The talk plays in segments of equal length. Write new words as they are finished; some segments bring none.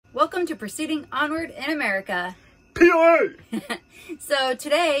Welcome to Proceeding Onward in America. POA! So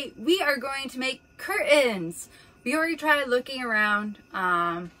today we are going to make curtains. We already tried looking around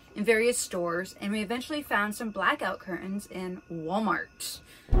in various stores and we eventually found some blackout curtains in Walmart.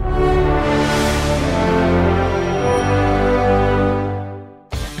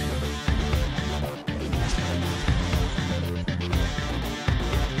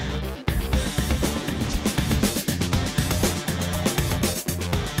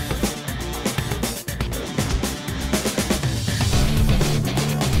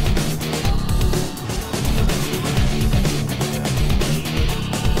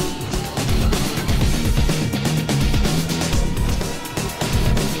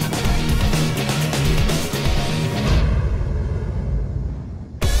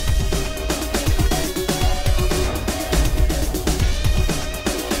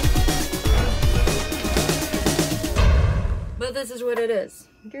 This is what it is.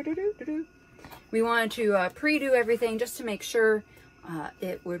 We wanted to pre-do everything just to make sure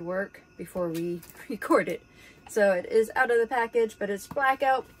it would work before we record it. So it is out of the package, but it's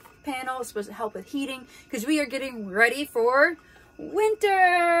blackout panel. It's supposed to help with heating because we are getting ready for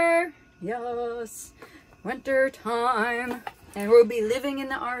winter. Yes, winter time. And we'll be living in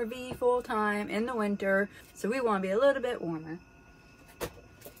the RV full time in the winter. So we want to be a little bit warmer.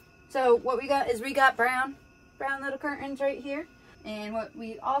 So what we got is we got brown little curtains right here. And what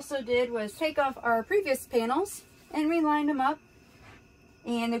we also did was take off our previous panels and we lined them up.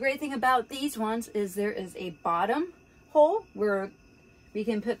 And the great thing about these ones is there is a bottom hole where we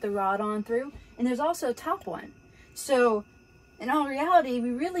can put the rod on through. And there's also a top one. So in all reality, we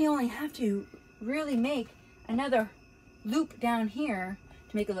really only have to really make another loop down here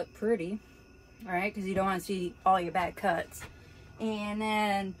to make it look pretty. All right, because you don't want to see all your bad cuts. And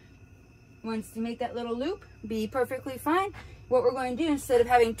then once you make that little loop, be perfectly fine. What we're going to do, instead of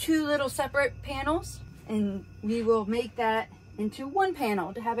having two little separate panels, and we will make that into one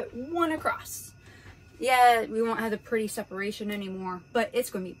panel to have it one across. Yeah, we won't have the pretty separation anymore, but it's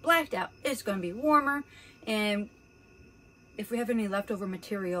going to be blacked out. It's going to be warmer, and if we have any leftover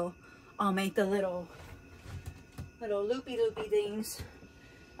material, I'll make the little loopy things.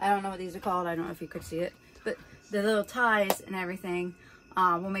 I don't know what these are called. I don't know if you could see it, but the little ties and everything.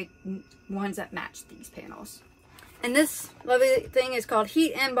 We'll make ones that match these panels. And this lovely thing is called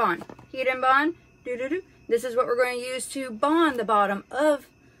heat and bond. Heat and bond, This is what we're going to use to bond the bottom of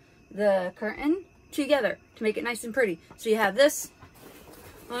the curtain together to make it nice and pretty. So you have this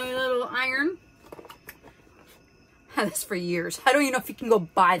little iron. I've had this for years. I don't even know if you can go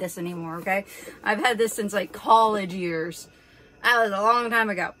buy this anymore, okay? I've had this since like college years. That was a long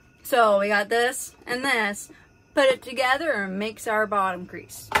time ago. So we got this and this. Put it together and makes our bottom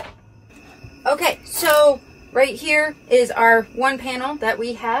crease. Okay, so right here is our one panel that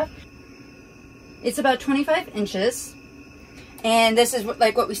we have. It's about 25 inches. And this is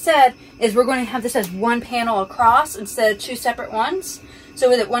like what we said, is we're going to have this as one panel across instead of two separate ones. So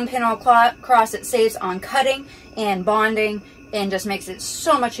with it one panel across, it saves on cutting and bonding and just makes it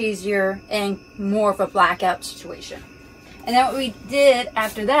so much easier and more of a blackout situation. And then what we did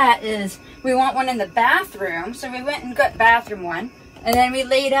after that is we want one in the bathroom. So we went and got bathroom one. And then we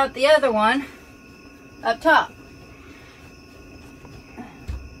laid out the other one up top.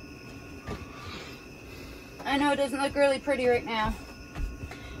 I know it doesn't look really pretty right now.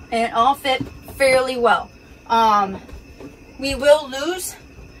 And it all fit fairly well. We will lose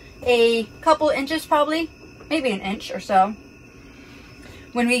a couple inches probably, maybe an inch or so,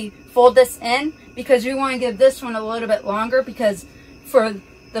 when we fold this in, because we want to give this one a little bit longer, because for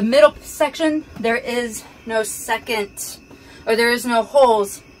the middle section there is no there is no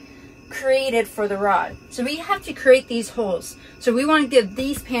holes created for the rod. So we have to create these holes. So we want to give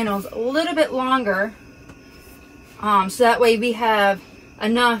these panels a little bit longer, so that way we have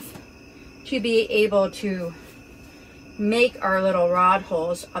enough to be able to make our little rod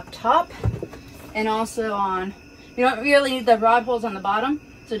holes up top, and also on, you don't really need the rod holes on the bottom,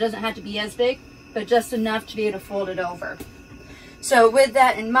 so it doesn't have to be as big, but just enough to be able to fold it over. So with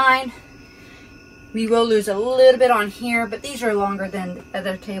that in mind, we will lose a little bit on here, but these are longer than the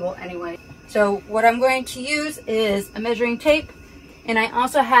other table anyway. So what I'm going to use is a measuring tape, and I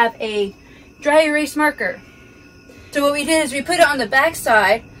also have a dry erase marker. So what we did is we put it on the back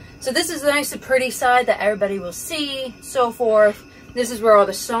side. So this is the nice and pretty side that everybody will see, so forth. This is where all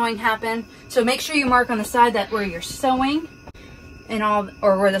the sewing happened. So make sure you mark on the side that where you're sewing and all,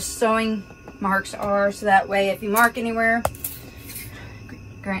 or where the sewing marks are, so that way if you mark anywhere,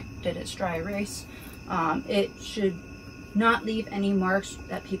 granted it's dry erase, it should not leave any marks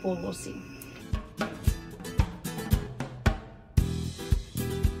that people will see.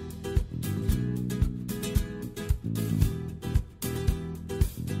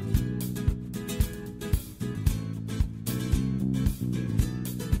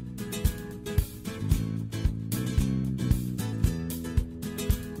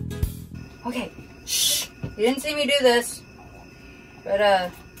 Okay, shh. You didn't see me do this, but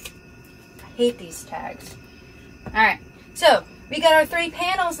I hate these tags. All right, so we got our 3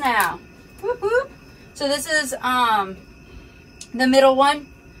 panels now. Whoop, whoop. So this is the middle one,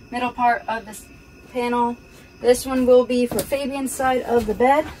 middle part of this panel. This one will be for Fabian's side of the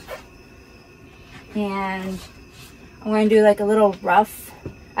bed. And I'm going to do like a little rough.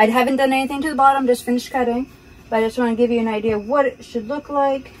 I haven't done anything to the bottom, just finished cutting. But I just want to give you an idea of what it should look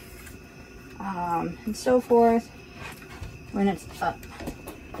like. And so forth when it's up.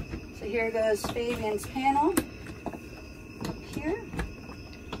 So here goes Fabian's panel. Here.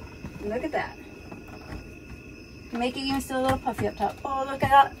 And look at that. Make it even still a little puffy up top. Oh, look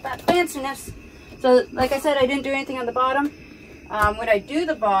at that fanciness. So, like I said, I didn't do anything on the bottom. When I do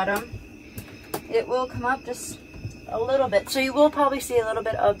the bottom, it will come up just a little bit. So you will probably see a little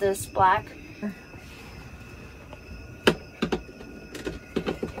bit of this black.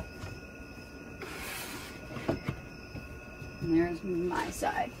 And there's my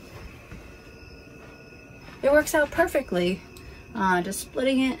side. It works out perfectly. Just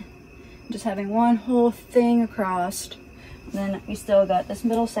splitting it. Just having one whole thing across. And then we still got this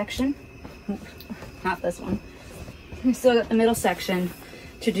middle section. Not this one. We still got the middle section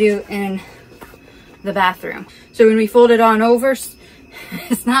to do in the bathroom. So when we fold it on over,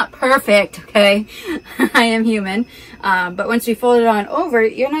 it's not perfect, okay? I am human. But once we fold it on over,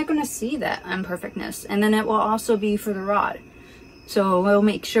 you're not going to see that imperfectness. And then it will also be for the rod. So we'll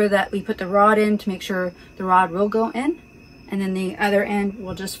make sure that we put the rod in to make sure the rod will go in. And then the other end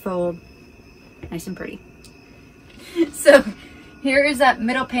will just fold nice and pretty. So here is that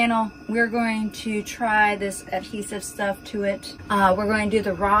middle panel. We're going to try this adhesive stuff to it. We're going to do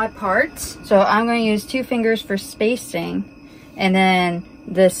the rod parts. So I'm going to use 2 fingers for spacing. And then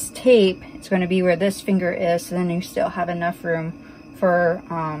this tape, it's going to be where this finger is. So then you still have enough room for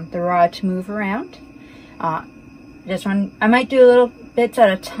the rod to move around. This one, I might do a little bits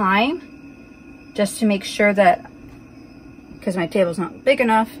at a time. Just to make sure that, because my table's not big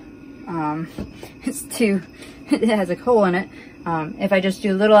enough. It has a hole in it. If I just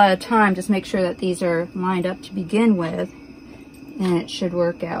do a little at a time, just make sure that these are lined up to begin with, and it should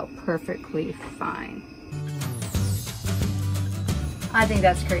work out perfectly fine. I think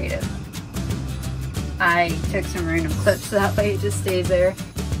that's creative. I took some random clips so that way it just stays there.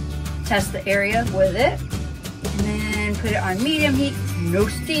 Test the area with it, and then put it on medium heat, no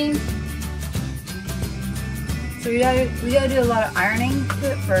steam. So we gotta do a lot of ironing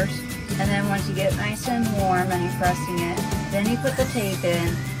to it first. And then once you get it nice and warm and you're pressing it, then you put the tape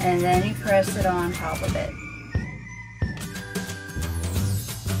in and then you press it on top of it.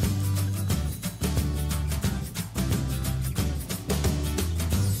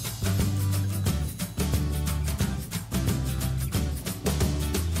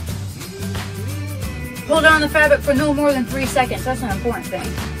 Hold on the fabric for no more than 3 seconds. That's an important thing.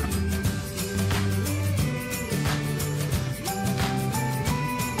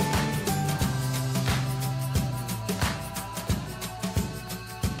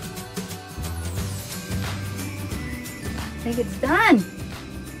 I think it's done.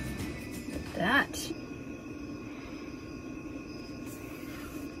 Look at that.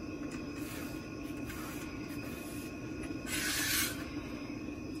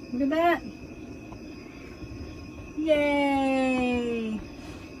 Look at that. Yay.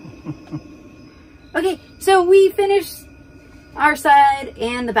 Okay, so we finished our side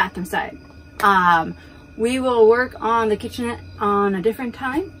and the bathroom side. We will work on the kitchenette on a different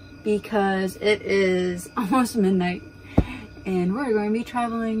time because it is almost midnight. And we're going to be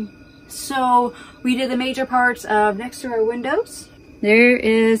traveling. So we did the major parts of next to our windows. There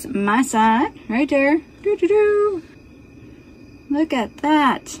is my side right there. Doo-doo-doo. Look at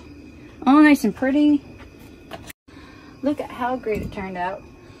that. All nice and pretty. Look at how great it turned out.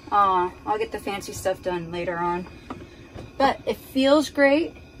 I'll get the fancy stuff done later on. But it feels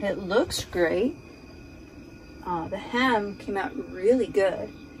great. It looks great. The hem came out really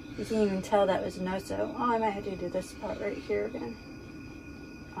good. You can even tell that was no-so. Oh, I might have to do this part right here again.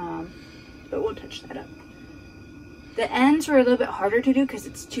 But we'll touch that up. The ends were a little bit harder to do because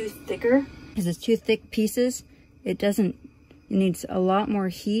it's too thicker. Because it's too thick pieces. It needs a lot more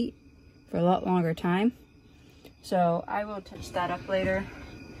heat for a lot longer time. So I will touch that up later.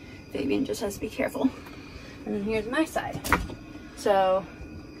 Fabian just has to be careful. And then here's my side. So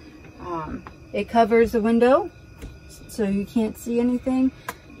it covers the window so you can't see anything.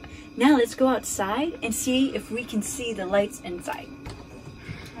 Now let's go outside and see if we can see the lights inside.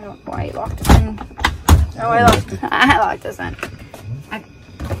 I don't know why I locked this in. Oh, I locked this in.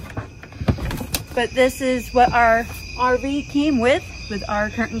 But this is what our RV came with our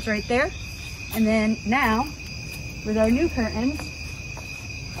curtains right there. And then now, with our new curtains,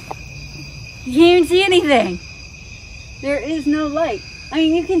 you can't even see anything. There is no light. I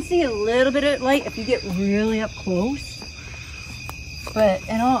mean, you can see a little bit of light if you get really up close. But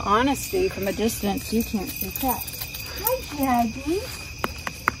in all honesty, from a distance, you can't see crap. Hi, Jaggies.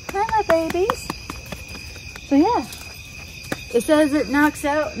 Hi, my babies. So yeah, it says it knocks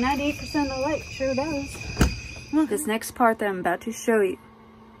out 98% of the light. Sure does. This next part that I'm about to show you,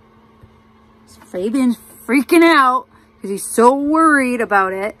 Fabian's freaking out because he's so worried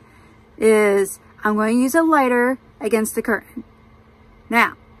about it, is I'm going to use a lighter against the curtain.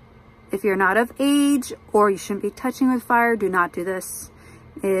 Now, if you're not of age or you shouldn't be touching with fire, do not do this.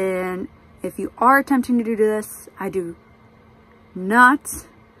 And if you are attempting to do this, I do not,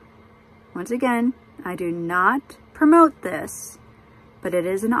 once again, I do not promote this, but it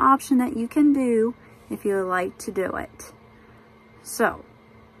is an option that you can do if you like to do it. So,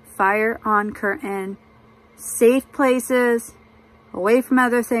 fire on curtain, safe places, away from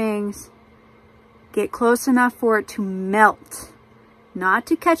other things, get close enough for it to melt, not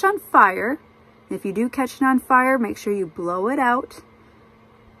to catch on fire. If you do catch it on fire, make sure you blow it out,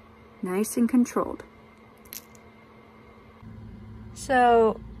 nice and controlled.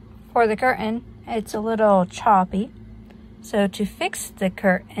 So, for the curtain, it's a little choppy. So to fix the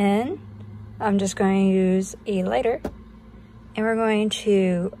curtain, I'm just going to use a lighter and we're going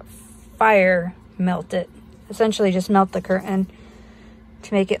to fire melt it. Essentially just melt the curtain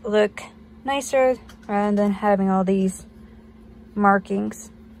to make it look nicer rather than having all these markings.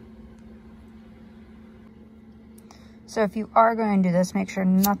 So if you are going to do this, make sure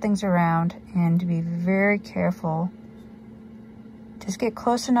nothing's around and to be very careful. Just get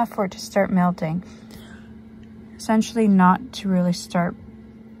close enough for it to start melting. Essentially not to really start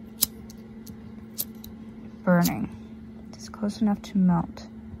burning. Just close enough to melt.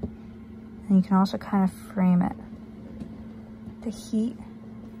 And you can also kind of frame it. The heat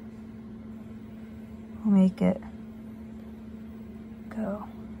will make it go.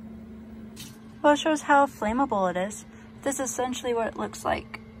 Well, it shows how flammable it is. This is essentially what it looks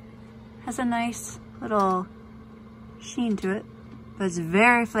like. It has a nice little sheen to it, but it's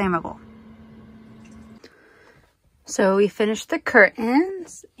very flammable. So we finished the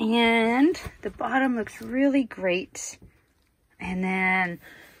curtains and the bottom looks really great. And then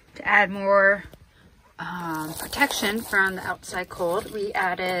to add more protection from the outside cold, we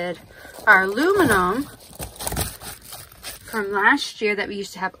added our aluminum from last year that we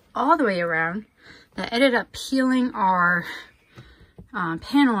used to have all the way around that ended up peeling our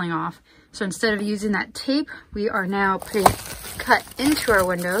paneling off. So instead of using that tape, we are now putting cut into our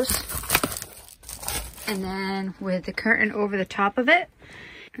windows. And then with the curtain over the top of it,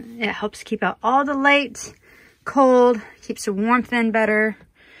 it helps keep out all the light, cold, keeps the warmth in better.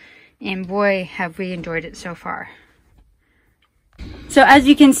 And boy, have we enjoyed it so far. So as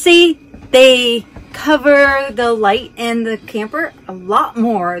you can see, they cover the light in the camper a lot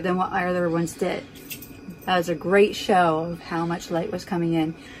more than what our other ones did. That was a great show of how much light was coming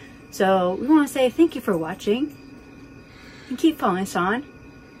in. So we want to say thank you for watching. And keep following us on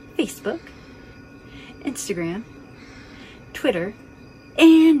Facebook, Instagram, Twitter,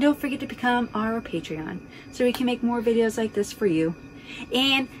 and don't forget to become our Patreon so we can make more videos like this for you.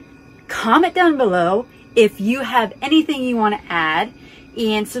 And comment down below if you have anything you want to add,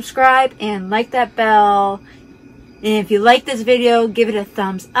 and subscribe and like that bell. And if you like this video, give it a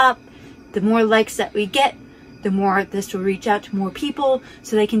thumbs up. The more likes that we get, the more this will reach out to more people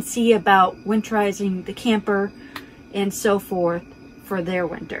so they can see about winterizing the camper and so forth for their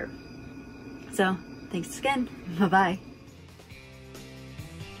winter. So thanks again. Bye-bye.